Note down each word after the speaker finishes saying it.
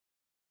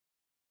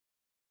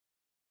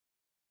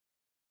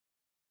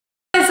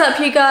up,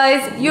 you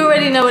guys? You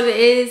already know what it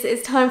is.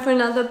 It's time for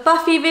another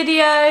Buffy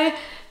video.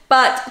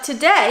 But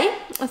today,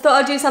 I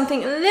thought I'd do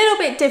something a little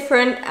bit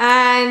different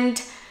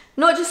and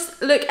not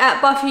just look at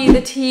Buffy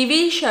the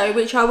TV show,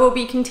 which I will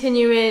be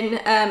continuing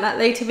at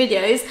later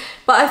videos,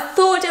 but I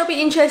thought it would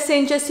be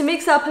interesting just to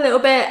mix up a little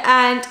bit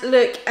and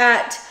look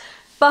at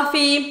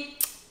Buffy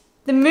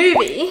the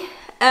movie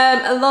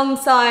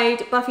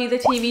alongside Buffy the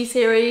TV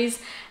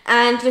series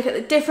and look at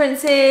the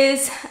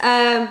differences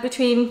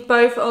between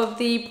both of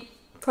the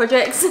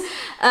projects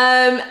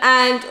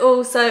and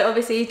also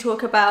obviously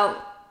talk about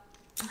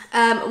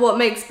what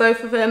makes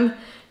both of them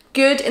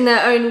good in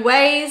their own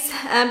ways,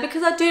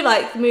 because I do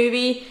like the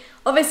movie.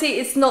 Obviously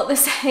it's not the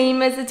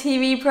same as the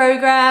TV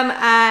program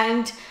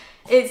and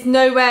it's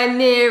nowhere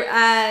near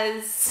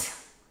as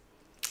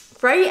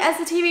great as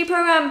the TV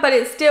program, but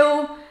it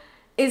still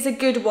is a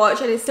good watch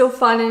and it's still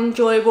fun and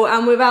enjoyable,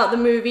 and without the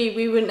movie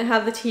we wouldn't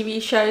have the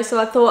TV show. So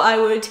I thought I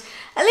would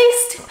at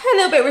least pay a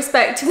little bit of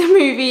respect to the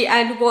movie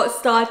and what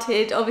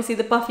started obviously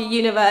the Buffy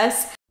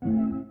universe.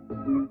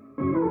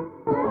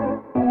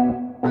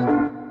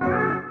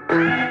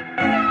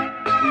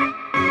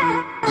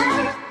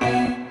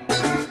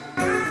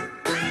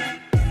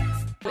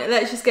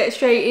 Let's just get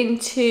straight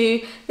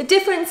into the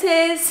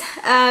differences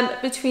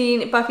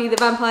between Buffy the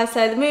Vampire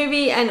Slayer the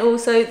movie and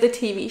also the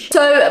TV show.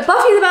 So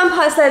Buffy the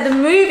Vampire Slayer the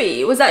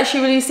movie was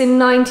actually released in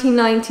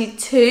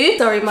 1992.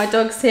 Sorry, my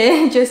dog's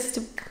here, just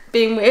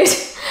being weird.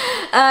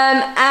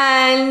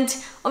 And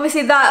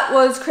obviously that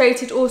was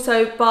created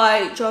also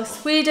by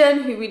Joss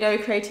Whedon, who we know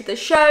created the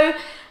show.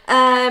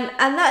 And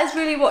that is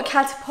really what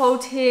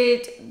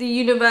catapulted the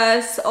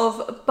universe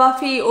of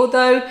Buffy,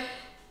 although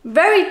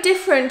very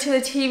different to the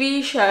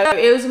TV show.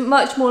 It was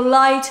much more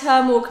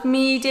lighter, more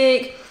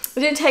comedic. It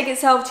didn't take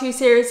itself too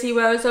seriously,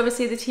 whereas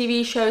obviously the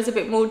TV show is a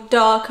bit more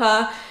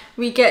darker.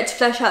 We get to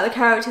flesh out the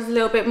characters a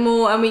little bit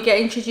more and we get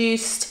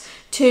introduced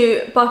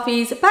to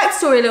Buffy's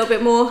backstory a little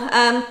bit more.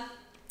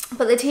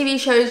 But the TV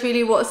show is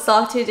really what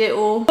started it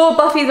all. Before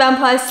Buffy the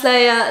Vampire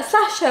Slayer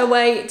slashed her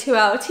way to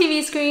our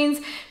TV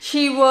screens,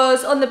 she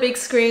was on the big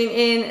screen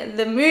in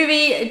the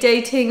movie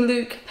dating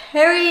Luke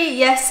Perry.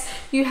 Yes,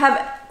 you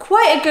have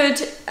quite a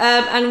good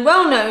and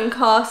well-known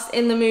cast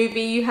in the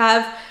movie. You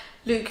have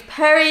Luke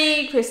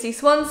Perry, Kristy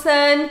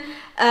Swanson,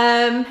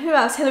 who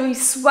else? Hilary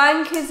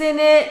Swank is in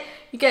it.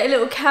 You get a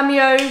little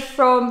cameo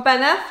from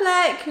Ben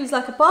Affleck, who's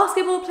like a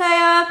basketball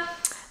player.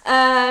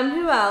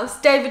 Who else?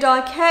 David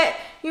Arquette.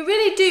 You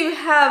really do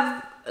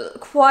have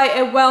quite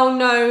a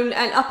well-known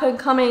and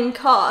up-and-coming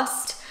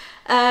cast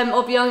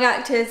of young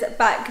actors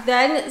back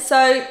then.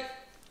 So,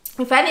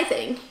 if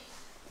anything,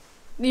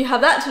 you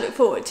have that to look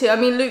forward to. I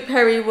mean, Luke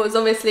Perry was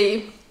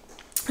obviously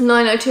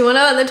 90210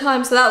 at the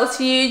time, so that was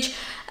huge.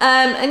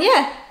 And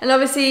yeah, and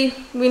obviously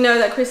we know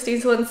that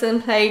Kristy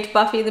Swanson played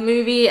Buffy the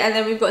movie, and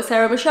then we've got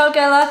Sarah Michelle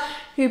Gellar,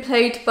 who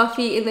played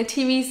Buffy in the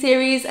TV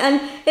series.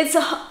 And it's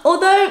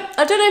although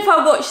I don't know if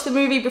I watched the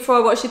movie before I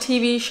watched the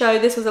TV show,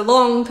 this was a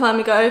long time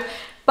ago,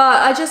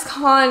 but I just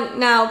can't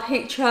now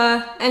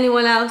picture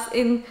anyone else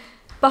in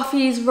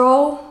Buffy's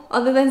role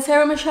other than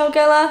Sarah Michelle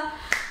Gellar.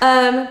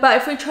 But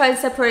if we try and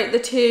separate the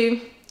two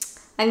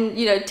and,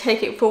 you know,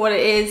 take it for what it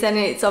is, and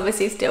it's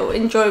obviously still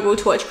enjoyable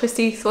to watch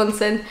Kristy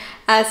Swanson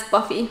as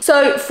Buffy.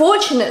 So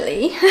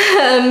fortunately,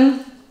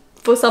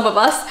 for some of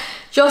us,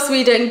 Joss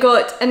Whedon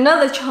got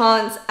another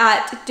chance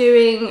at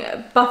doing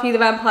Buffy the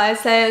Vampire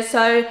Slayer.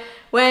 So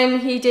when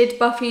he did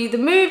Buffy the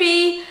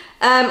movie,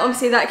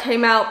 obviously that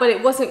came out, but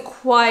it wasn't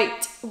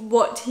quite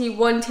what he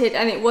wanted,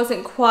 and it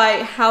wasn't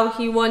quite how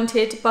he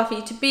wanted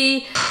Buffy to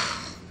be.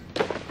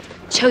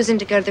 Chosen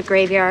to go to the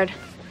graveyard.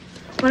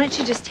 Why don't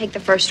you just take the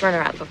first runner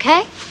up,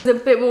 okay? It's a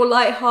bit more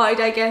lighthearted,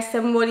 I guess,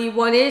 than what he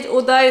wanted,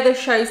 although the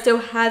show still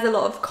has a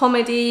lot of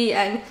comedy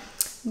and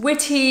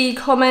witty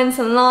comments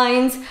and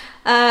lines.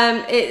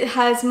 It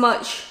has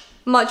much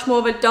more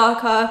of a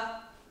darker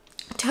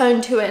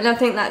tone to it, and I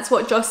think that's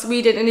what Joss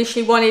Whedon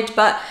initially wanted,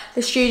 but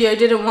the studio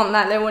didn't want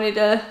that. They wanted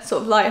a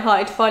sort of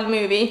light-hearted, fun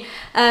movie.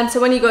 So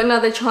when he got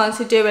another chance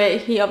to do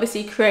it, he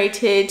obviously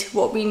created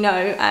what we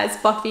know as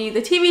Buffy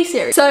the TV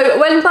series. So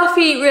when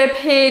Buffy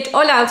reappeared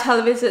on our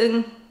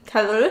television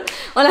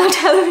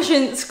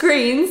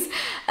screens,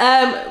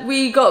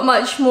 we got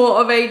much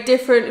more of a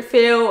different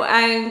feel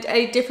and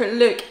a different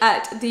look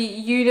at the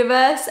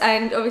universe,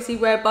 and obviously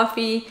where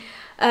Buffy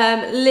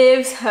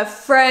lives, her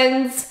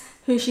friends,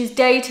 who she's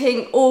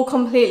dating, all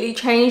completely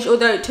changed,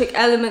 although it took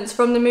elements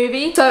from the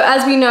movie. So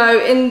as we know,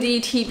 in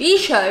the TV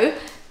show,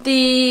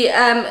 the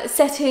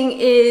setting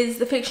is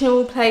the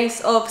fictional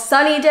place of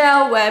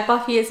Sunnydale, where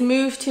Buffy has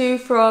moved to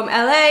from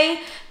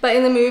LA, but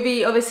in the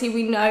movie, obviously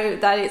we know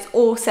that it's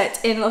all set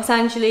in Los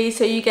Angeles,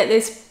 so you get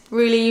this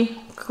really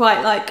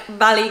quite like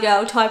Valley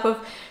Girl type of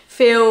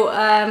feel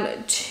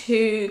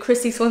to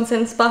Kristy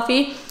Swanson's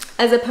Buffy,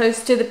 as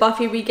opposed to the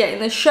Buffy we get in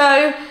the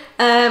show.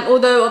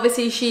 Although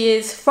obviously she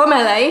is from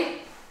LA,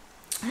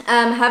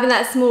 having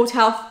that small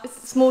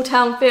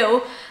town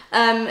feel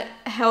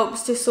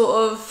helps to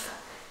sort of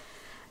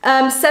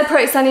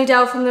separates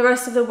Sunnydale from the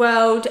rest of the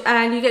world,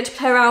 and you get to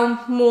play around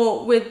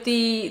more with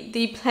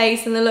the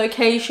place and the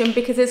location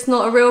because it's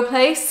not a real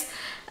place.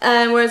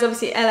 Whereas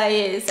obviously LA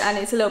is, and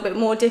it's a little bit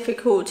more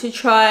difficult to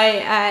try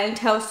and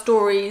tell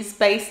stories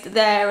based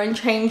there and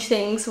change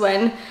things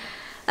when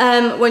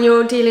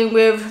you're dealing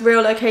with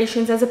real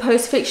locations as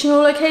opposed to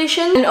fictional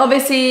locations. And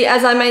obviously,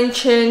 as I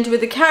mentioned with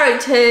the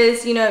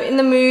characters, you know, in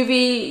the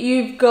movie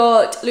you've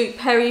got Luke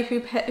Perry who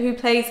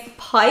plays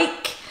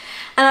Pike,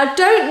 and I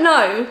don't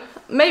know,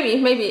 maybe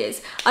it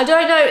is, I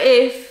don't know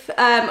if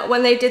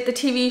when they did the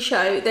TV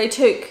show they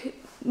took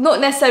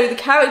not necessarily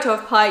the character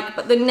of Pike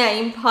but the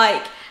name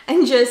Pike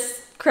and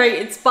just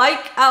created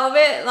Spike out of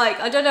it. Like,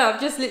 I don't know,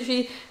 I've just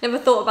literally never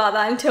thought about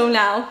that until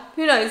now.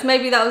 Who knows,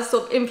 maybe that was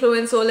sort of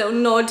influence or a little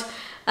nod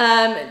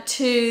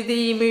to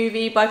the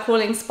movie by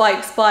calling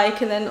Spike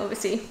Spike, and then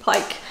obviously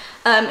Pike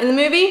in the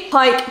movie.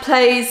 Pike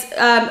plays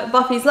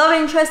Buffy's love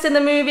interest in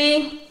the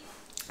movie,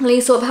 and he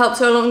sort of helps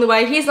her along the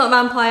way. He's not a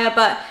vampire,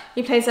 but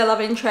he plays her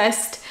love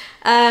interest.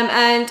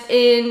 And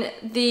in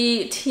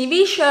the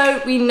TV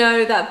show, we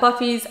know that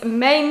Buffy's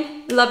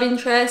main love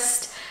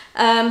interest,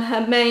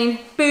 her main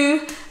boo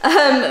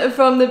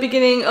from the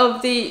beginning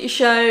of the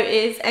show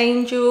is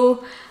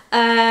Angel,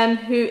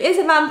 who is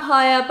a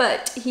vampire,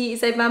 but he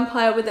is a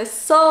vampire with a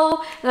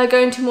soul. And I'll go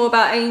into more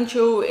about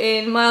Angel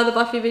in my other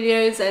Buffy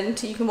videos,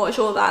 and you can watch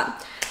all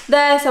that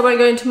there. So I won't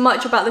go into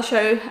much about the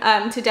show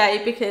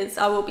today because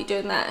I will be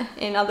doing that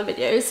in other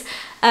videos.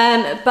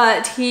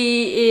 But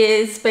he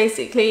is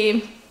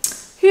basically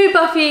who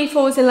Buffy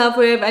falls in love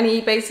with, and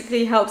he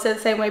basically helps her the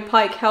same way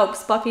Pike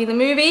helps Buffy in the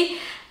movie.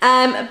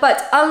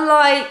 But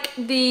unlike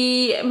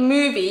the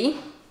movie,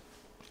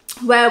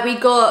 where we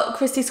got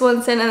Kristy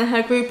Swanson and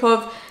her group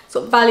of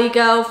sort of Valley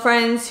Girl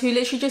friends who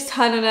literally just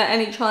turn on her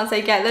any chance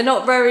they get. They're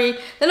not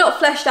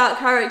fleshed out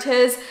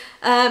characters.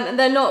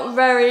 They're not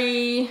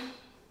very,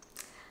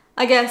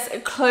 I guess, a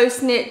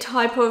close-knit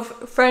type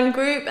of friend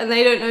group, and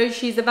they don't know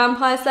she's a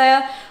vampire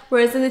slayer.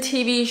 Whereas in the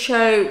TV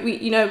show,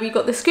 we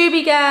got the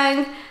Scooby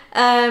Gang,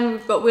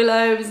 we've got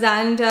Willow,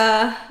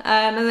 Xander,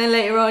 and then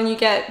later on you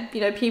get,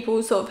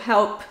 people sort of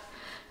help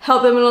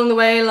them along the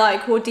way,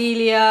 like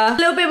Cordelia. A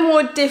little bit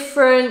more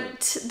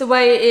different the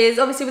way it is.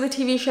 Obviously with the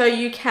TV show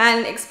you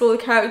can explore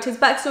the characters'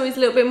 backstories a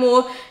little bit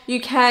more,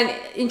 you can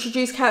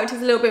introduce characters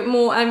a little bit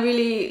more and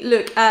really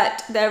look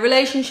at their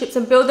relationships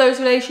and build those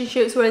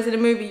relationships, whereas in a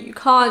movie you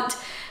can't.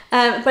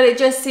 But it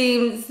just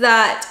seems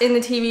that in the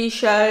TV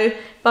show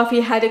Buffy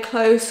had a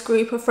close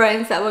group of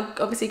friends that were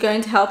obviously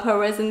going to help her,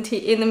 whereas in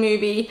the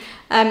movie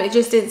it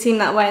just didn't seem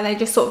that way, and they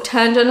just sort of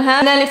turned on her.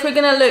 And then if we're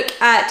going to look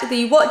at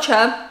the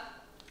Watcher,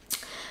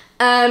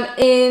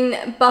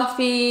 in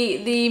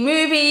Buffy the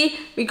movie,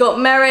 we got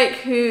Merrick,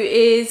 who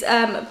is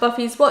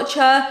Buffy's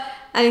Watcher,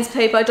 and he's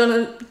played by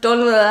Donald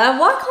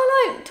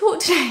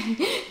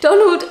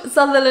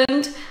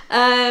Sutherland,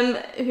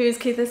 who's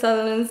Keith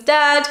Sutherland's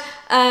dad.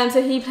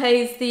 So he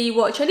plays the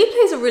Watcher, and he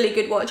plays a really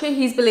good Watcher.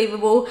 He's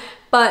believable,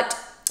 but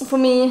for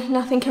me,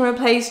 nothing can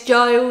replace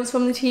Giles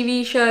from the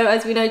TV show.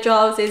 As we know,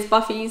 Giles is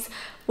Buffy's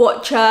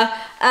Watcher,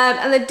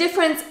 and the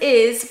difference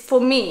is, for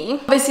me,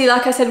 obviously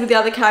like I said with the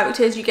other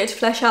characters, you get to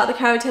flesh out the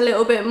character a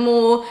little bit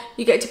more,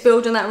 you get to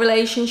build on that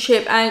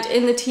relationship, and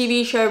in the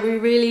TV show we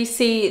really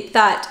see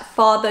that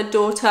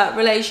father-daughter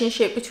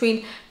relationship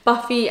between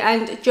Buffy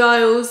and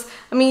Giles.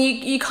 I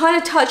mean, you kind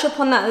of touch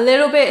upon that a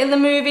little bit in the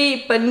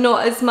movie, but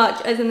not as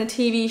much as in the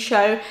TV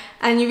show,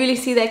 and you really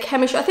see their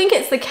chemistry. I think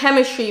it's the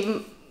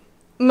chemistry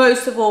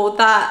most of all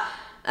that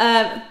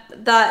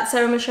that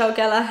Sarah Michelle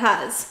Gellar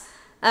has.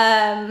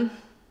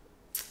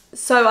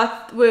 So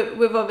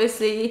with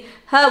obviously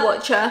her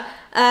Watcher,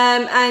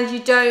 and you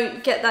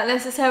don't get that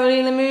necessarily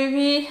in the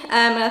movie,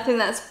 and I think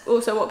that's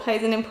also what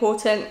plays an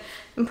important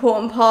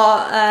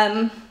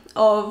part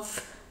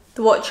of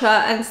the Watcher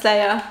and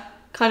Slayer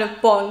kind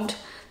of bond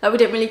that we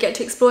didn't really get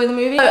to explore in the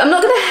movie. So I'm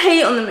not going to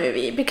hate on the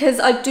movie because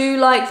I do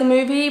like the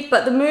movie,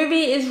 but the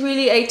movie is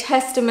really a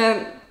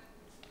testament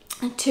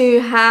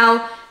to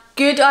how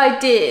good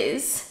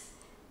ideas,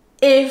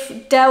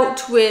 if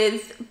dealt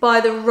with by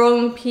the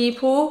wrong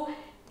people,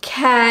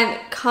 can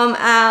come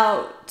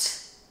out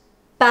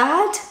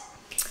bad.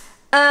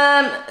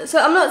 So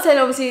I'm not saying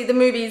obviously the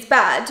movie is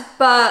bad,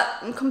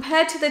 but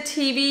compared to the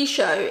TV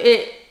show,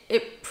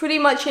 it pretty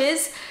much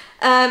is.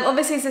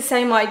 Obviously it's the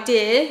same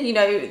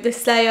idea, the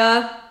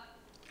Slayer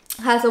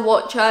has a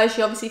Watcher,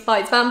 she obviously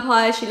fights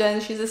vampires, she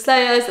learns she's a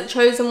Slayer, is the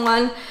chosen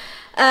one,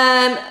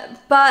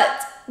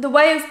 but the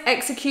way it was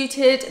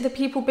executed, the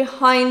people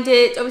behind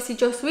it, obviously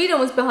Joss Whedon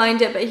was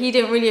behind it, but he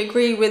didn't really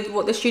agree with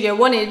what the studio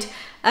wanted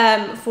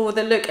for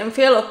the look and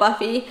feel of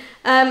Buffy.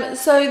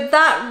 So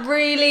that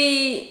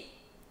really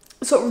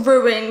sort of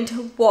ruined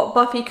what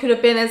Buffy could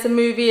have been as a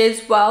movie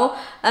as well.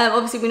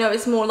 Obviously we know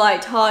it's more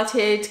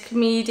light-hearted,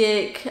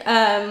 comedic,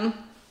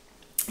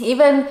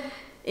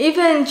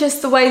 even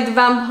just the way the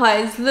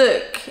vampires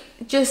look,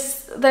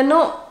 they're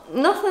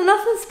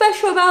nothing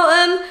special about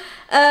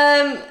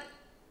them.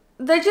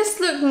 They just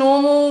look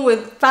normal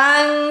with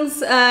fangs.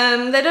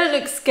 They don't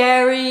look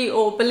scary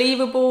or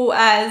believable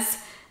as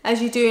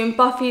as you do in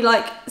Buffy.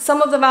 Like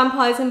some of the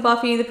vampires in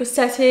Buffy, the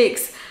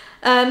prosthetics,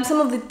 some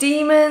of the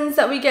demons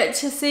that we get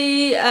to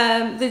see,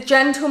 the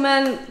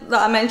gentleman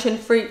that I mentioned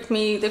freaked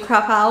me the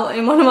crap out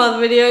in one of my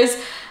other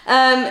videos,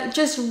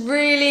 just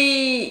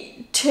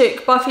really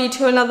took Buffy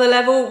to another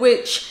level,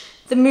 which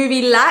the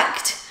movie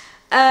lacked.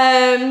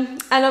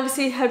 And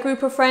obviously her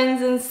group of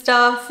friends and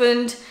stuff,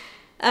 and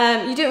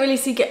you didn't really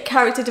see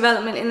character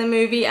development in the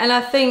movie, and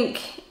I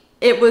think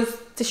it was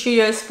the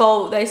studio's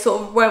fault. They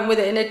sort of went with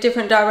it in a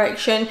different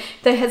direction.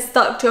 They had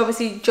stuck to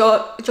obviously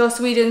Joss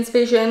Whedon's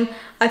vision.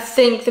 I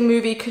think the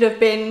movie could have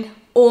been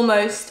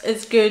almost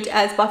as good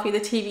as Buffy the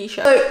TV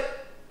show. So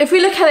if we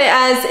look at it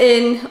as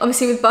in,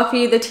 obviously with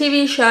Buffy the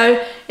TV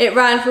show, it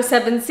ran for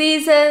 7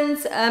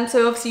 seasons,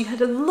 so obviously you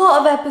had a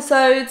lot of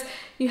episodes,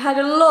 you had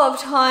a lot of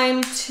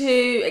time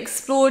to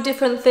explore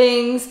different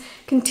things,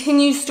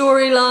 continue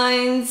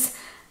storylines.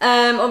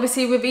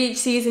 Obviously with each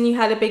season you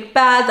had a big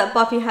bad that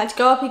Buffy had to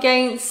go up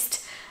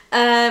against,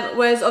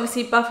 whereas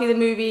obviously Buffy the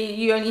movie,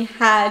 you only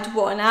had,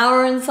 what, an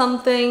hour and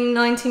something,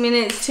 90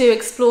 minutes to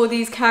explore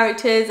these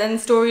characters and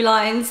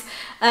storylines.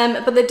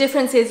 But the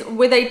difference is,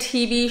 with a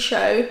TV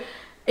show,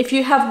 if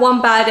you have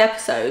one bad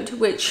episode,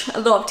 which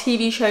a lot of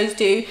TV shows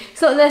do,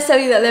 it's not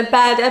necessarily that they're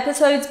bad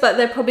episodes, but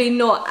they're probably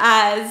not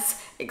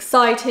as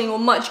exciting or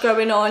much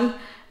going on.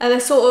 They're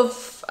sort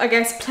of, I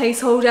guess,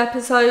 placeholder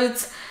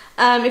episodes.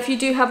 If you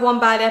do have one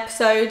bad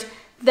episode,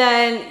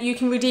 then you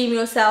can redeem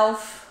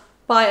yourself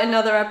by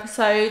another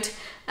episode,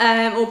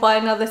 or by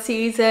another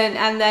season,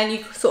 and then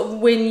you sort of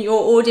win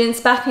your audience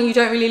back, and you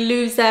don't really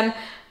lose them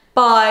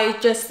by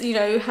just, you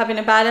know, having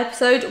a bad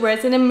episode.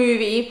 Whereas in a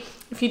movie,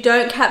 if you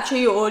don't capture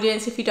your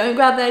audience, if you don't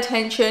grab their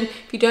attention,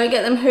 if you don't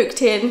get them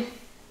hooked in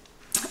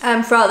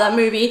throughout that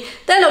movie,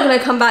 they're not going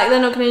to come back,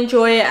 they're not going to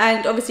enjoy it,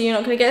 and obviously you're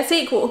not going to get a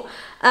sequel.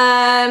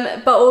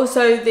 But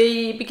also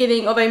the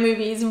beginning of a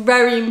movie is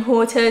very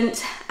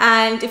important,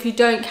 and if you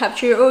don't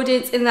capture your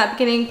audience in that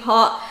beginning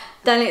part,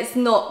 then it's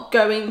not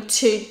going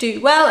to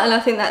do well. And I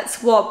think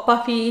that's what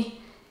Buffy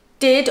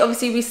did.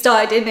 Obviously we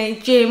started in a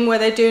gym where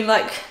they're doing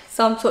like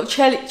some sort of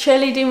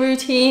cheerleading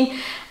routine,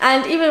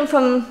 and even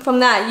from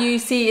that you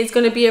see it's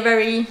going to be a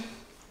very,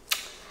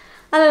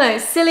 I don't know,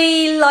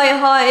 silly,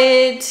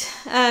 light-hearted,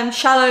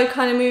 shallow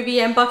kind of movie,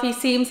 and Buffy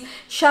seems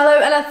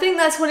shallow, and I think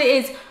that's what it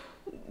is.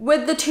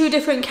 With the two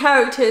different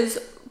characters,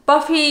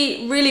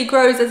 Buffy really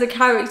grows as a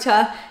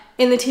character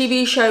in the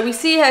TV show. We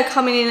see her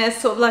coming in as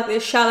sort of like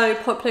this shallow,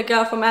 popular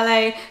girl from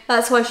LA.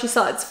 That's why she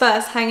starts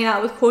first hanging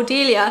out with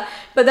Cordelia.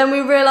 But then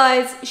we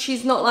realise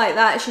she's not like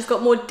that. She's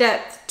got more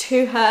depth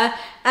to her.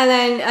 And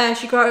then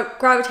she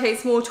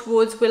gravitates more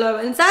towards Willow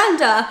and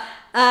Xander.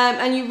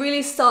 And you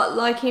really start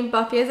liking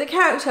Buffy as a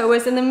character.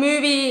 Whereas in the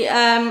movie,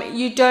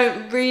 you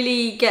don't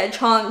really get a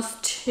chance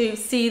to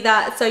see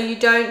that. So you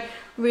don't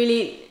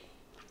really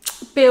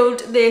build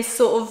this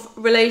sort of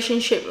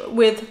relationship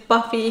with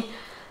Buffy,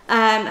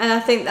 and I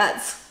think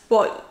that's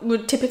what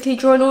would typically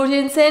draw an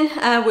audience in,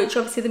 which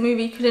obviously the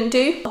movie couldn't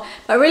do. But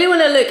I really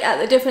want to look at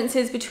the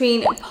differences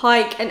between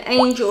Pike and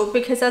Angel,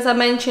 because as I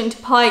mentioned,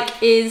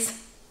 Pike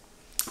is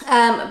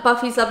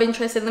Buffy's love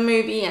interest in the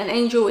movie, and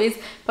Angel is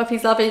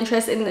Buffy's love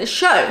interest in the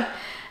show.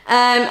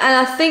 And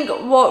I think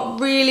what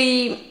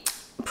really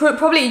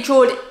probably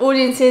drew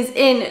audiences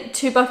in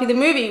to Buffy the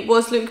movie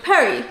was Luke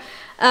Perry.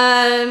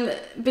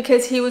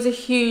 Because he was a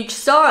huge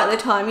star at the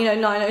time, you know,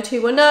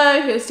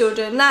 90210, he was still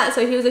doing that,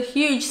 so he was a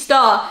huge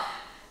star.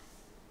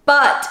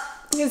 But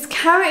his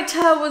character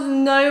was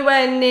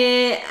nowhere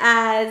near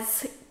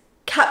as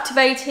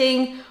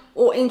captivating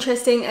or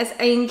interesting as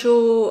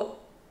Angel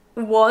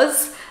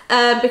was,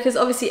 because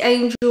obviously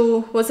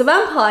Angel was a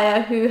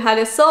vampire who had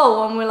a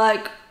soul, and we're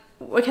like,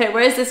 okay,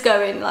 where is this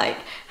going? Like,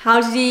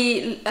 how did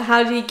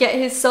he get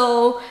his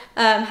soul?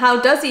 How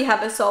does he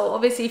have a soul?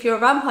 Obviously, if you're a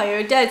vampire,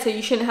 you're dead, so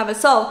you shouldn't have a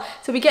soul.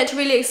 So we get to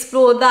really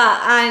explore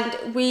that,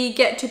 and we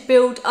get to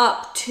build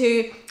up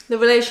to the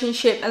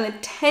relationship and the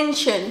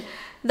tension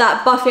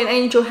that Buffy and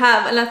Angel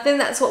have. And I think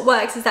that's what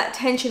works, is that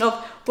tension of,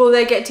 will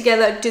they get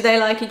together? Do they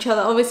like each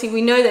other? Obviously,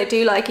 we know they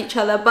do like each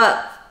other,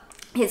 but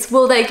it's,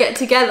 will they get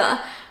together?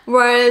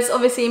 Whereas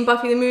obviously in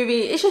Buffy the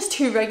movie, it's just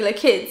two regular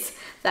kids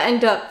that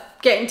end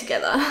up getting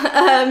together.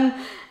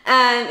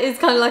 And it's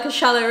kind of like a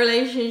shallow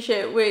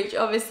relationship, which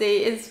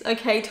obviously is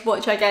okay to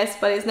watch, I guess,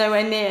 but it's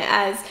nowhere near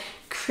as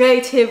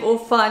creative or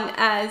fun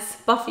as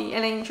Buffy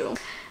and Angel.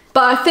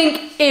 But I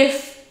think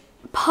if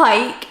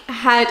Pike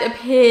had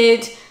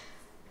appeared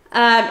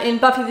in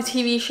Buffy the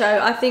TV show,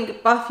 I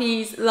think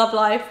Buffy's love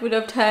life would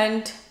have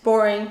turned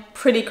boring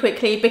pretty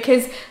quickly,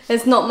 because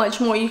there's not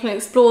much more you can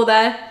explore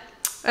there.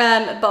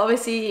 But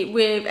obviously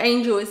with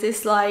Angel, is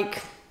this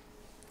like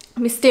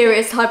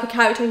mysterious type of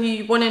character who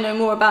you want to know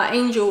more about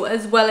Angel,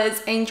 as well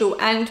as Angel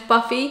and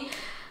Buffy,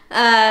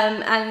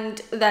 and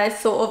their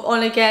sort of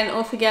on again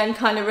off again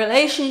kind of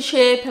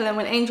relationship. And then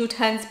when Angel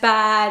turns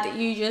bad,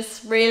 you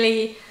just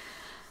really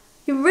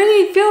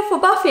feel for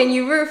Buffy, and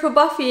you root for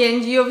Buffy,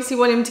 and you obviously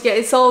want him to get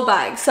his soul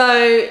back.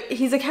 So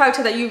he's a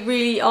character that you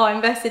really are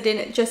invested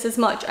in just as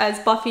much as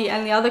Buffy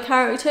and the other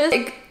characters.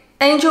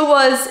 Angel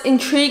was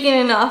intriguing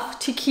enough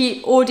to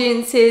keep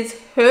audiences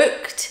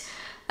hooked,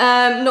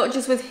 not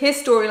just with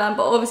his storyline,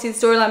 but obviously the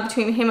storyline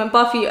between him and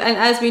Buffy. And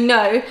as we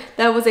know,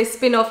 there was a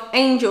spin-off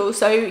Angel,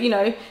 so you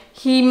know,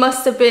 he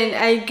must have been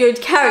a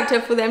good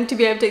character for them to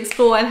be able to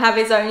explore and have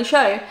his own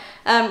show,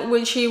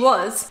 which he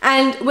was.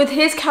 And with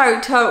his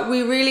character,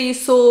 we really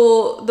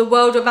saw the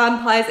world of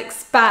vampires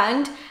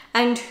expand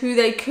and who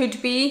they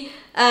could be,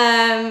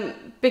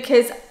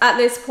 because at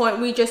this point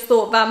we just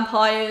thought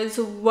vampires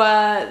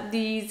were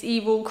these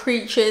evil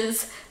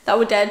creatures that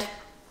were dead,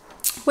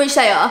 which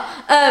they are,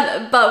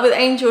 but with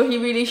Angel he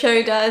really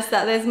showed us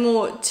that there's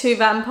more to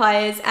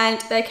vampires,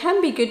 and there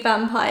can be good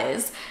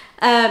vampires,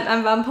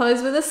 and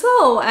vampires with a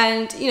soul,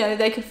 and you know,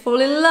 they could fall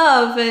in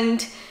love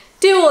and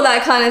do all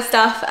that kind of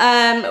stuff,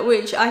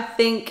 which I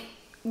think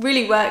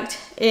really worked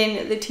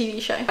in the TV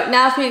show.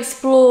 Now if we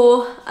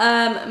explore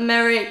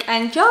Merrick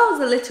and Giles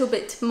a little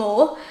bit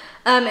more,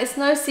 it's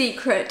no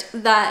secret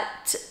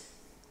that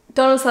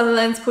Donald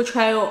Sutherland's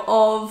portrayal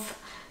of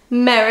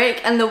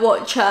Merrick and the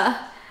Watcher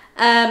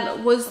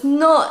was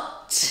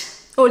not,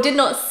 or did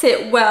not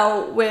sit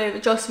well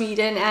with Joss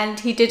Whedon, and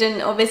he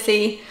didn't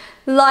obviously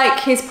like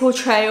his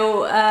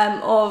portrayal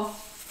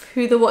of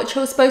who the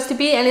Watcher was supposed to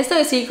be, and it's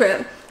no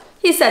secret.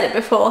 He said it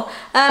before,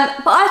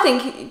 but I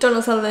think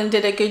Donald Sutherland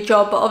did a good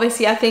job. But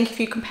obviously I think if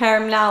you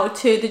compare him now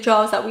to the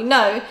Giles that we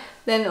know,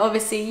 then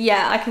obviously,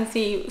 yeah, I can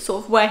see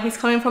sort of where he's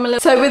coming from a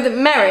little. So with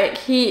Merrick,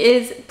 he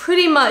is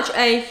pretty much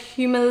a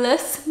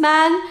humorless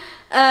man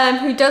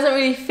who doesn't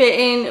really fit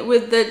in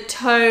with the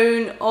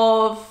tone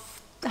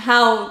of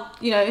how,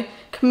 you know,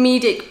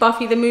 comedic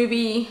Buffy the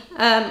movie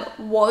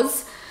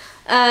was.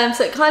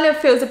 So it kind of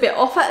feels a bit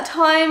off at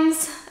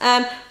times,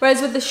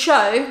 whereas with the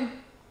show,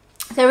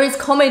 there is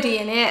comedy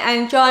in it,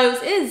 and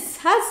Giles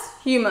has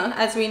humour,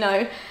 as we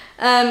know,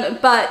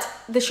 but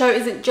the show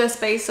isn't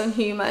just based on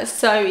humour.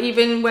 So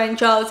even when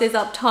Giles is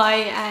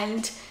uptight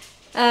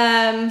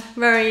and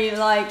very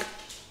like,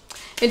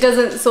 it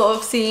doesn't sort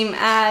of seem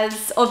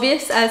as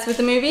obvious as with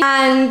the movie.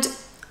 And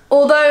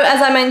although,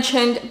 as I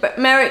mentioned,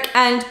 Merrick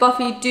and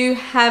Buffy do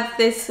have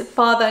this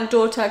father and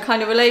daughter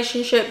kind of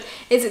relationship,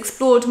 it's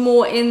explored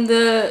more in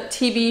the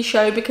TV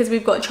show because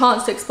we've got a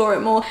chance to explore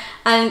it more.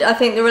 And I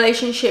think the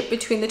relationship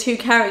between the two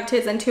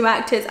characters and two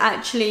actors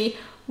actually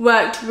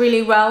worked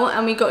really well,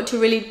 and we got to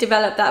really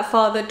develop that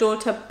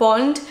father-daughter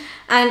bond.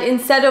 And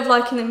instead of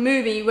like in the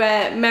movie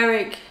where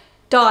Merrick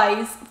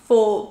dies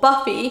for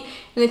Buffy,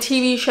 in the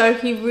TV show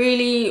he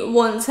really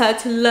wants her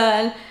to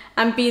learn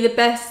and be the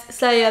best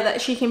Slayer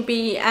that she can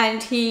be,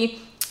 and he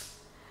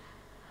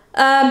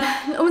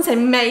I wouldn't say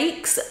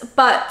makes,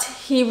 but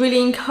he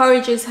really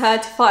encourages her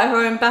to fight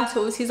her own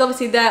battles. He's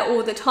obviously there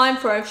all the time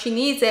for her if she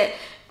needs it,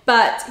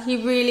 but he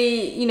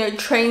really, you know,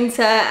 trains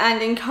her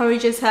and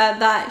encourages her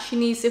that she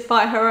needs to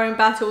fight her own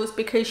battles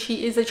because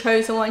she is a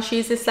chosen one, she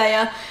is a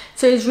Slayer.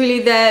 So he's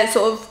really there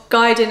sort of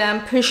guiding her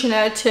and pushing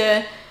her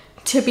to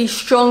be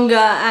stronger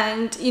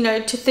and, you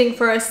know, to think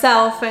for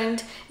herself.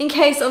 And in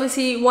case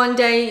obviously one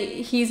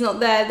day he's not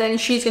there, then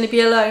she's going to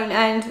be alone,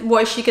 and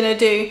what is she going to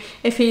do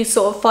if he's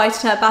sort of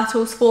fighting her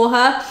battles for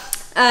her,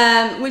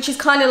 which is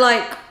kind of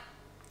like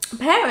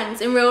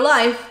parents in real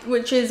life,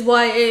 which is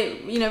why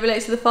it, you know,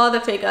 relates to the father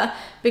figure,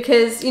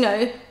 because, you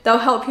know, they'll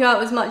help you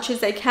out as much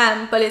as they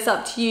can, but it's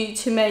up to you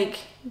to make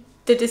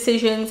the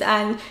decisions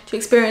and to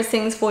experience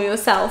things for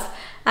yourself.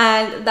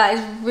 And that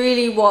is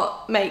really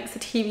what makes the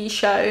TV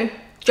show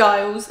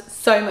Giles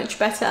so much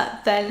better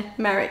than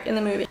Merrick in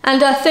the movie.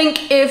 And I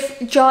think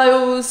if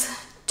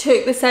Giles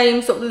took the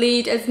same sort of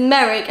lead as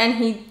Merrick and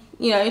he,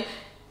 you know,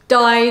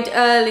 died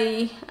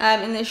early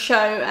in the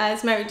show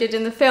as Merrick did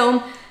in the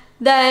film,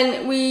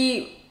 then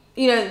we,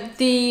 you know,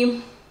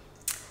 the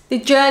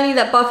journey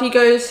that Buffy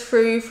goes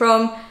through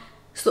from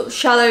sort of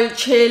shallow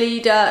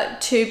cheerleader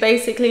to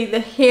basically the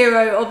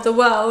hero of the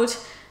world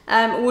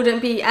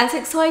wouldn't be as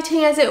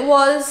exciting as it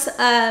was,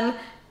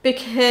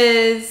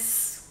 because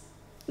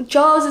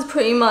Giles is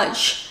pretty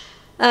much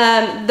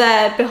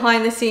there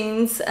behind the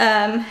scenes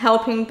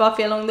helping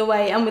Buffy along the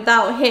way, and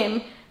without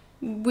him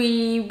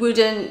we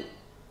wouldn't,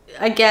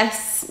 I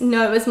guess,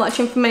 know as much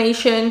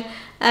information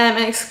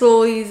and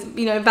explore these,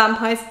 you know,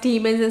 vampires,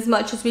 demons as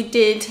much as we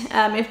did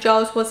if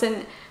Giles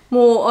wasn't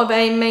more of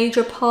a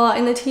major part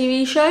in the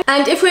TV show.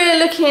 And if we're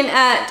looking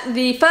at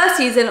the first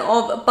season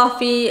of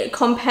Buffy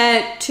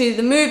compared to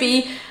the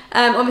movie,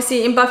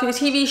 obviously in Buffy the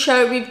TV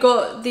show we've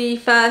got the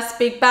first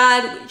big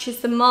bad, which is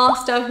the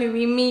Master, who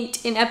we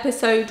meet in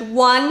episode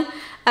 1,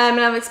 and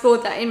I've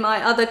explored that in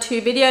my other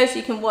 2 videos, so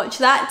you can watch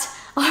that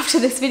after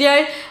this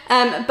video.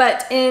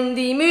 But in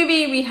the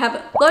movie we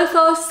have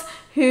Lothos,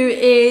 who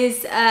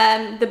is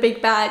the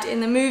big bad in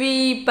the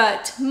movie,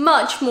 but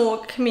much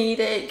more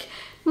comedic,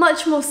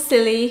 much more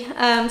silly,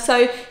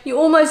 so you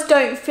almost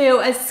don't feel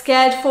as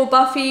scared for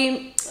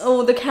Buffy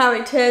or the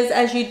characters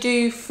as you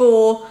do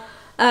for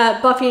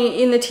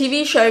Buffy in the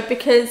TV show,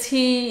 because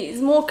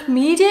he's more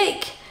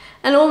comedic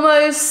and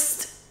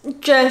almost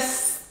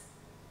just,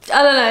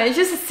 I don't know, it's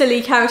just a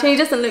silly character. He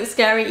doesn't look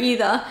scary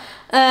either,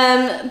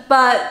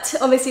 but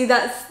obviously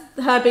that's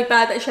her big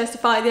bad that she has to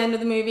fight at the end of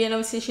the movie, and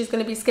obviously she's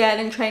going to be scared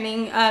and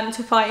training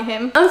to fight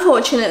him.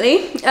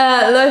 Unfortunately,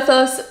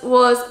 Lothos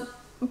was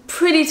a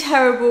pretty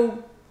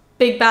terrible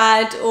big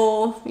bad,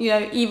 or you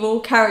know, evil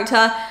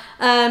character.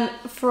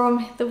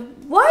 From the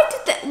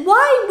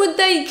why would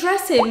they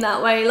dress him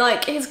that way?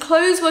 Like, his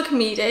clothes were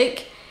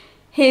comedic,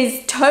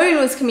 his tone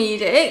was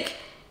comedic.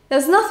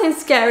 There's nothing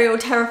scary or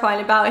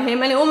terrifying about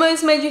him, and it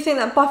almost made you think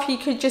that Buffy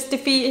could just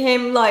defeat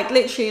him, like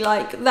literally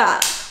like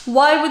that.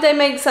 Why would they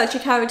make such a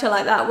character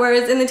like that?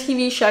 Whereas in the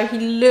TV show, he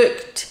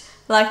looked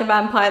like a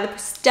vampire. The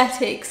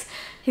prosthetics,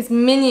 his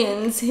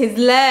minions, his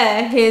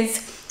lair,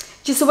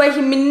 just the way he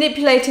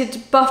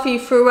manipulated Buffy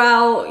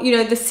throughout, you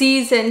know, the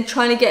season,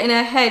 trying to get in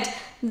her head.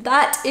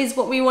 That is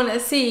what we want to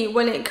see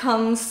when it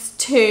comes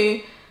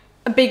to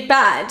a big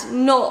bad,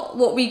 not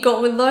what we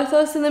got with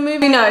Lothos in the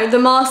movie. No, the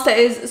Master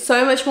is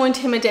so much more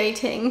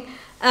intimidating,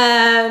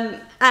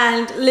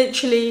 and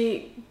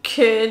literally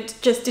could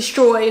just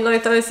destroy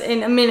Lothos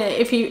in a minute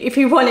if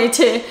he wanted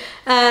to.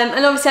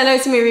 And obviously I know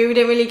it's a movie, we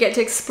didn't really get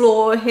to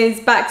explore his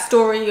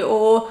backstory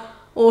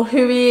or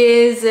who he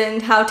is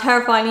and how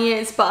terrifying he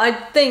is, but I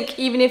think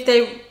even if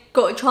they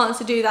got a chance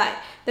to do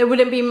that, there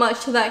wouldn't be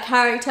much to that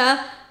character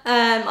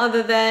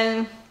other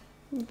than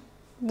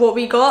what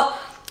we got.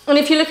 And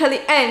if you look at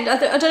the end, I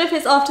don't know if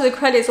it's after the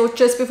credits or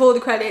just before the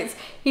credits,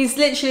 he's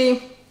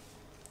literally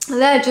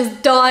there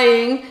just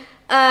dying,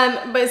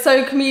 but it's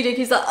so comedic.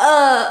 He's like,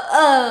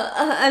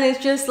 and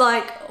it's just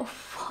like,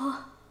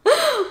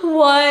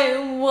 why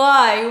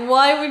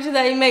would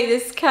they make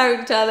this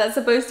character that's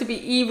supposed to be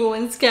evil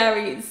and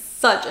scary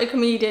such a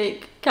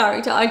comedic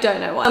character? I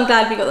don't know why. I'm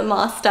glad we got the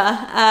Master,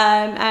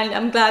 and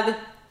I'm glad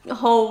the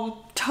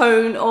whole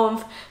tone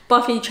of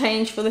Buffy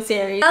changed for the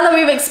series. Now that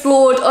we've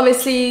explored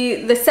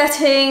obviously the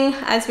setting,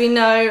 as we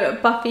know,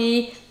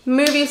 Buffy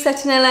movie was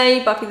set in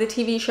LA, Buffy the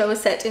TV show was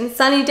set in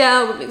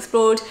Sunnydale. We've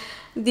explored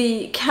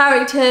the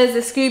characters, the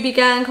Scooby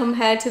Gang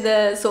compared to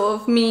the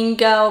sort of mean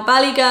girl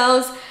Valley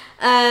Girls,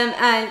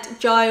 and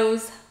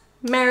Giles,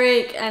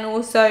 Merrick, and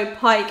also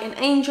Pike and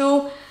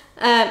Angel,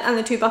 and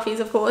the two Buffys,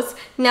 of course.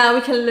 Now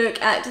we can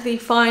look at the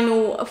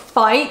final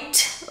fight,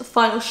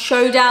 final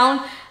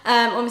showdown.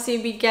 Obviously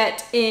we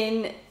get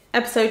in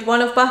episode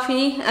 1 of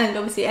Buffy, and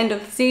obviously end of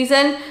the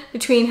season,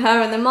 between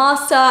her and the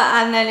Master,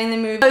 and then in the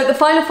movie. So the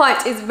final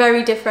fight is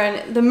very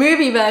different. The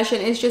movie version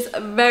is just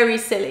very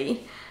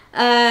silly.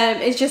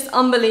 It's just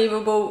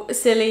unbelievable,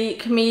 silly,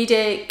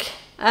 comedic,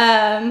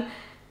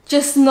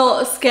 just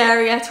not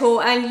scary at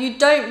all, and you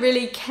don't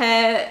really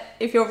care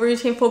if you're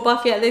rooting for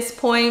Buffy at this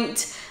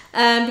point,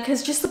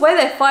 because just the way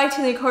they're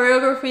fighting, the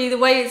choreography, the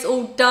way it's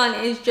all done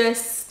is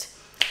just,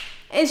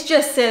 it's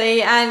just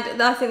silly, and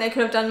I think they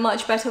could have done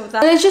much better with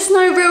that. And there's just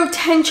no real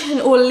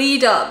tension or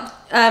lead up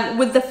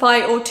with the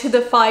fight or to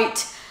the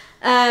fight,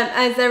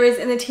 as there is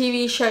in the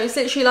TV show. It's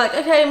literally like,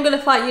 okay, I'm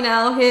gonna fight you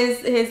now,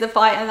 here's the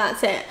fight, and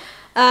that's it.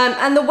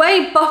 And the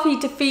way Buffy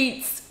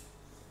defeats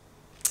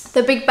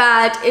the big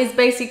bad is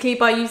basically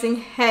by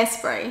using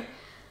hairspray.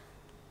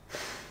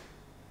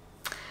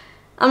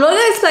 I'm not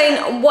going to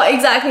explain what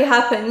exactly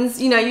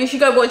happens. You know, you should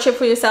go watch it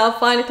for yourself,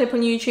 find a clip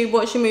on YouTube,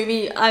 watch the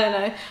movie, I don't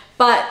know.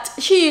 But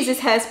she uses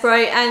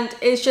hairspray, and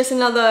it's just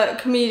another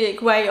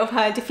comedic way of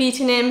her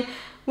defeating him,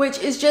 which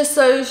is just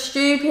so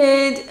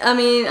stupid. I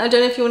mean, I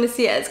don't know if you want to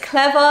see it as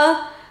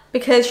clever,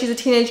 because she's a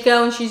teenage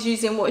girl and she's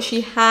using what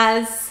she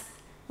has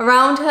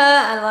around her,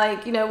 and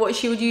like, you know, what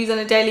she would use on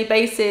a daily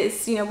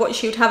basis, you know, what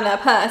she would have in her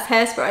purse,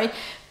 hairspray.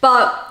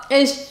 But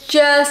it's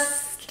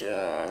just,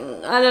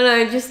 I don't know,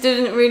 it just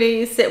didn't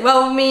really sit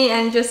well with me,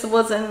 and just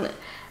wasn't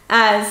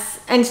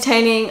as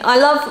entertaining. I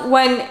love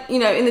when, you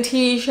know, in the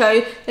TV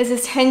show there's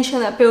this tension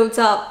that builds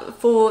up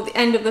for the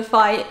end of the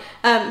fight,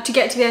 to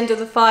get to the end of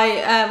the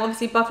fight,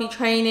 obviously Buffy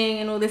training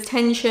and all this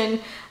tension,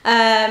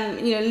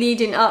 you know,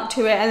 leading up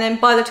to it, and then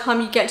by the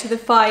time you get to the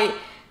fight,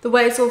 the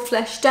way it's all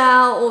fleshed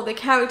out, all the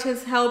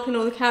characters helping,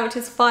 all the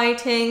characters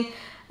fighting,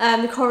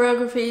 the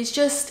choreography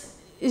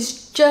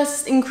is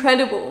just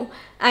incredible,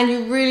 and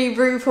you really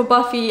root for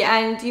Buffy,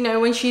 and you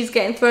know, when she's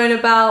getting thrown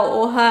about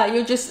or hurt,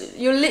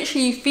 you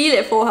literally feel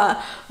it for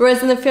her,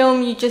 whereas in the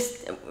film you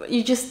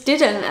just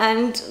didn't,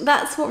 and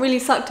that's what really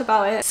sucked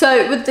about it.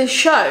 So with the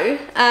show,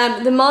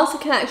 the Master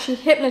can actually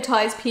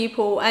hypnotize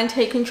people and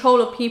take control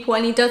of people,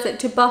 and he does it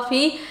to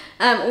Buffy,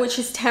 which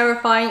is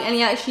terrifying, and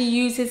he actually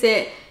uses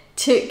it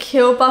to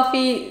kill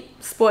Buffy,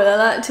 spoiler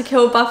alert, to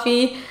kill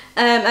Buffy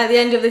at the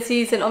end of the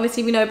season.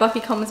 Obviously we know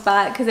Buffy comes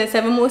back because there's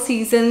 7 more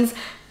seasons,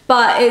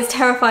 but it's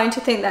terrifying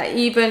to think that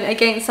even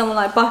against someone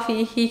like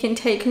Buffy, he can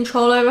take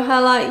control over her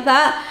like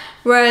that,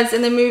 whereas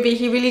in the movie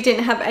he really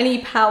didn't have any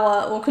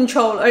power or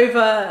control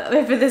over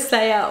the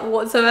Slayer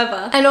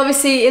whatsoever. And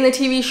obviously in the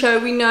TV show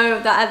we know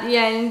that at the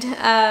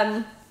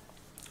end,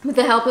 with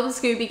the help of the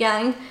Scooby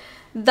Gang,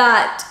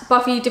 that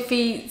Buffy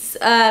defeats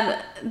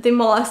the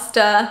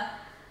Master,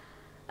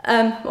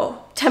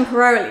 well,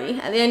 temporarily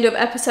at the end of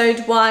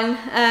episode 1,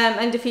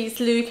 and defeats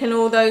Luke and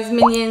all those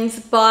minions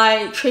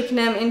by tricking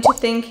them into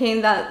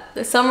thinking that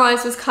the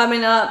sunrise was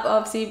coming up.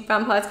 Obviously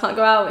vampires can't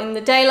go out in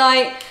the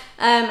daylight,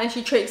 and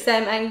she tricks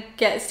them and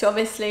gets to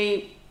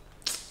obviously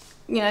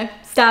you know,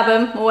 stab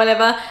him or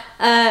whatever.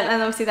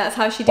 And obviously that's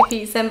how she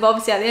defeats them. But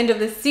obviously at the end of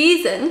the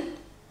season,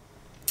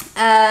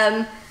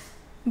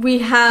 we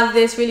have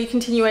this really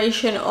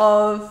continuation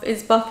of,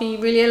 is Buffy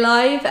really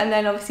alive? And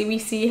then obviously we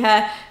see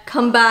her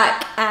come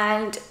back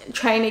and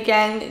train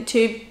again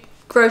to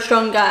grow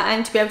stronger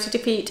and to be able to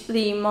defeat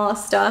the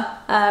Master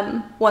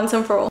once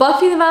and for all.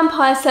 Buffy the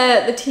Vampire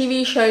Slayer, the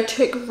TV show,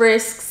 took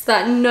risks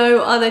that no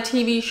other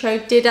TV show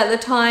did at the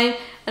time,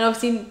 and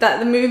obviously that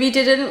the movie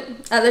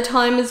didn't at the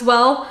time as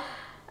well.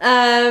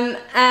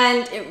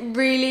 And it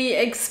really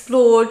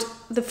explored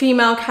the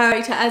female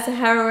character as a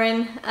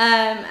heroine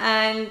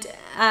and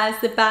as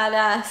the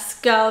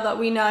badass girl that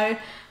we know,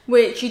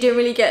 which you didn't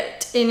really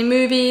get in the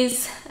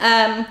movies.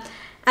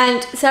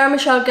 And Sarah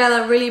Michelle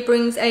Gellar really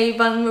brings a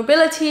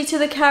vulnerability to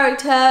the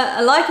character,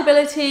 a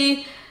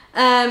likability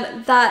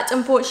that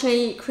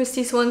unfortunately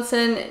Kristy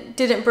Swanson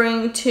didn't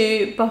bring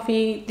to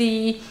Buffy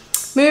the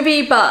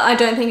movie, but I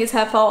don't think it's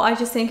her fault. I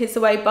just think it's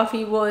the way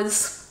Buffy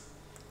was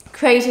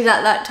created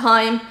at that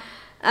time.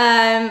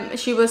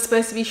 She was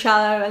supposed to be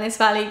shallow and this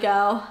valley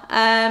girl,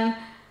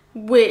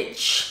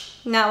 which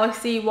now I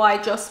see why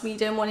Joss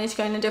Whedon wanted to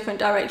go in a different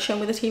direction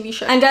with the TV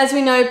show. And as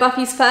we know,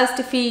 Buffy's first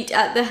defeat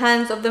at the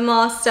hands of the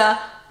Master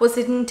was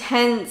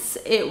intense.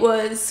 It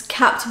was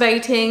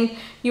captivating.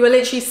 You were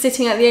literally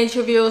sitting at the edge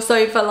of your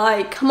sofa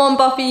like, come on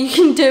Buffy, you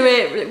can do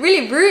it,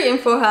 really rooting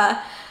for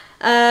her.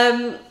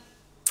 And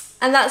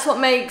that's what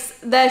makes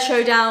their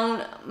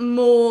showdown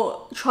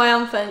more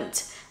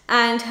triumphant,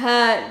 and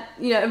her,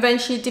 you know,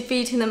 eventually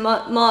defeating the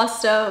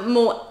Master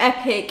more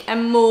epic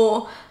and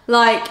more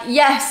like,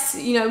 yes,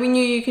 you know, we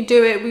knew you could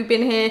do it. We've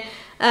been here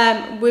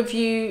with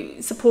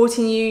you,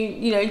 supporting you,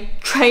 you know,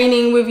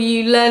 training with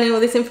you, learning all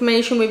this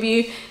information with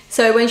you.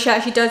 So when she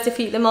actually does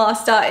defeat the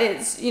Master,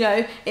 it's, you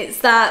know, it's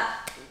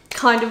that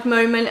kind of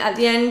moment at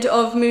the end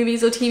of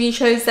movies or TV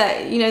shows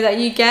that, you know, that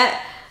you get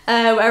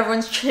where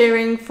everyone's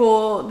cheering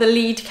for the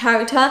lead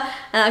character.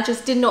 And I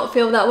just did not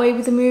feel that way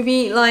with the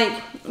movie. Like,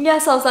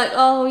 yes, I was like,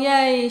 oh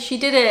yay, she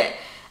did it.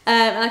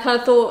 And I kind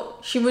of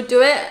thought she would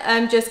do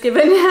it, just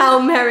given how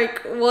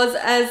Merrick was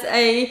as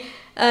a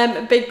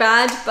big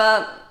bad,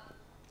 but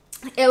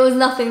it was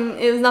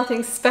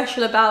nothing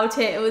special about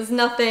it. It was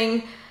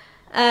nothing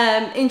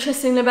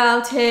interesting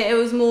about it. It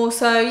was more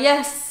so,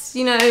 yes,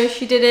 you know,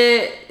 she did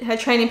it, her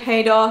training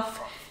paid off,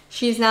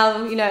 she's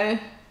now, you know,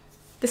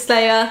 the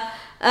Slayer.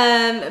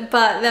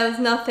 But there was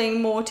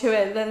nothing more to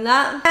it than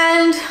that.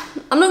 And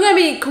I'm not going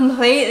to be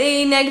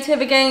completely negative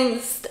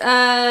against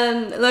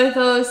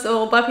Lothos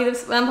or Buffy the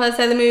Vampire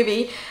Slayer the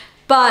movie,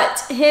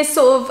 but his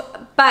sort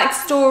of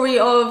backstory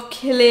of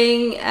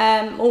killing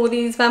all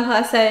these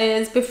vampire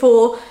slayers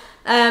before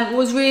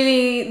was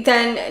really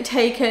then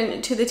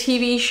taken to the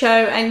TV show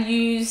and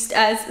used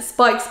as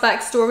Spike's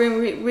backstory,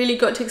 and we really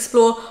got to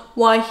explore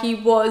why he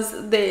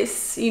was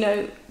this, you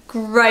know,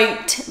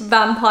 great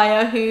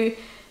vampire who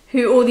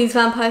all these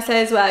vampire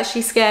slayers were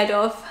actually scared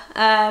of.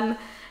 And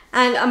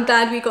I'm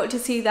glad we got to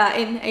see that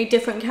in a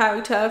different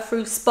character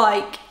through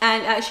Spike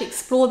and actually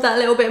explored that a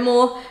little bit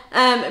more,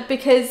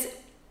 because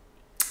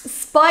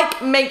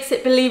Spike makes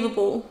it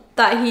believable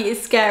that he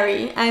is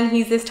scary and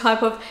he's this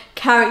type of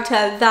character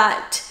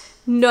that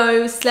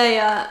no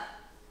Slayer,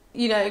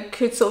 you know,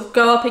 could sort of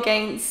go up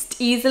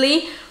against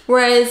easily.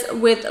 Whereas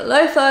with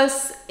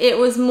Lothos, it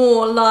was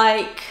more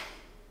like,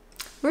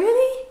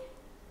 really?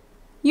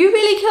 You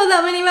really killed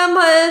that many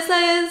vampire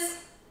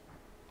slayers?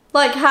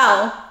 Like,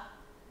 how?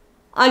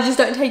 I just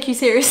don't take you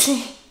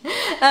seriously.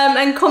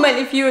 And comment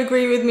if you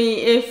agree with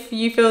me, if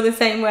you feel the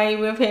same way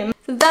with him.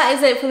 So that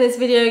is it for this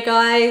video,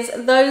 guys.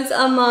 Those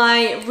are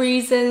my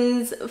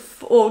reasons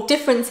or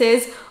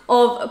differences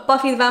of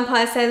Buffy the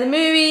Vampire Slayer the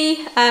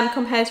movie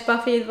compared to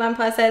Buffy the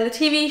Vampire Slayer the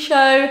TV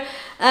show.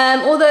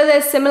 Although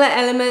there's similar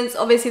elements,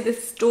 obviously the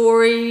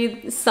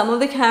story, some of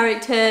the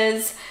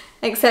characters,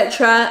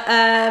 etc.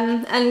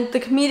 And the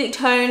comedic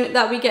tone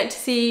that we get to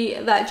see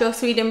that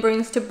Joss Whedon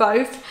brings to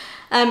both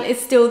is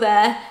still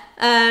there.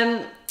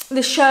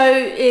 The show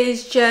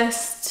is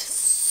just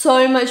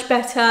so much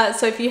better,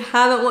 so if you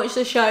haven't watched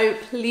the show,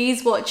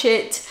 please watch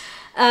it.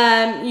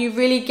 You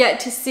really get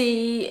to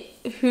see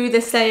who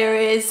the Slayer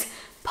is,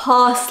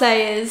 past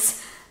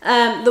Slayers,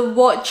 the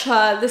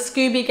Watcher, the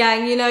Scooby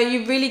Gang. You know,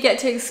 you really get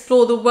to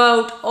explore the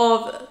world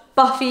of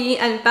Buffy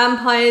and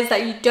vampires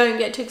that you don't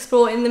get to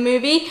explore in the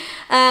movie.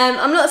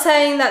 I'm not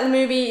saying that the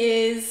movie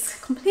is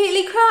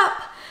completely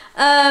crap.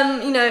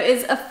 You know,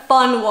 it's a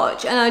fun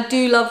watch, and I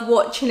do love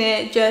watching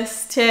it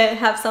just to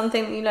have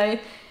something, you know,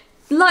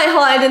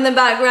 lighthearted in the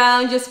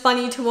background, just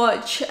funny to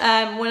watch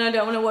when I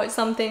don't want to watch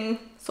something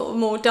sort of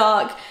more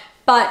dark.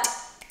 But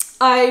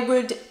I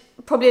would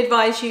probably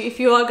advise you, if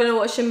you are going to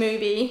watch a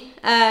movie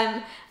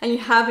and you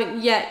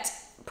haven't yet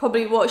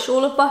probably watched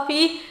all of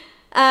Buffy,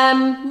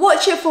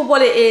 watch it for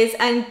what it is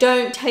and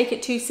don't take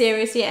it too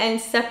seriously, and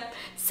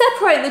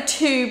separate the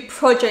two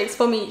projects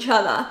from each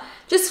other.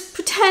 Just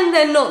pretend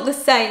they're not the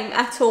same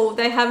at all.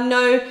 They have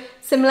no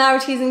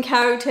similarities in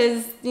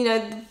characters, you know,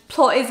 the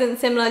plot isn't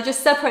similar.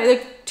 Just separate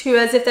the two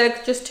as if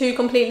they're just two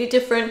completely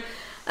different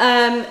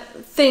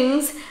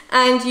things,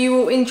 and you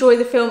will enjoy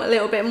the film a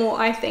little bit more,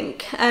 I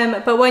think.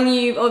 But when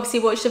you obviously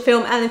watch the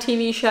film and the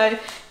TV show,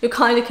 you're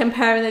kind of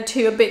comparing the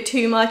two a bit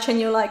too much, and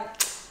you're like,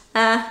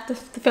 the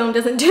film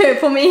doesn't do it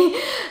for me.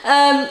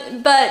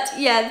 But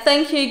yeah,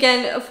 thank you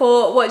again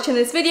for watching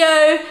this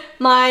video.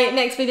 My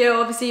next video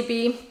will obviously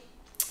be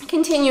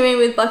continuing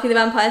with Buffy the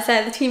Vampire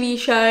Slayer, the TV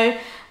show.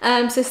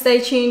 So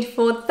stay tuned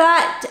for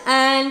that,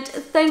 and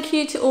thank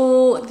you to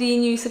all the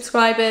new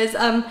subscribers.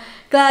 I'm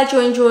glad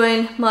you're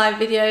enjoying my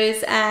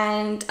videos,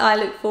 and I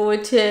look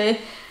forward to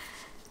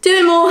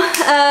doing more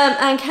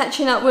and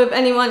catching up with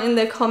anyone in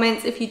the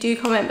comments if you do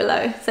comment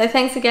below. So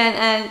thanks again,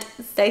 and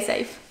stay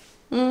safe.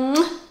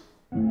 Mwah.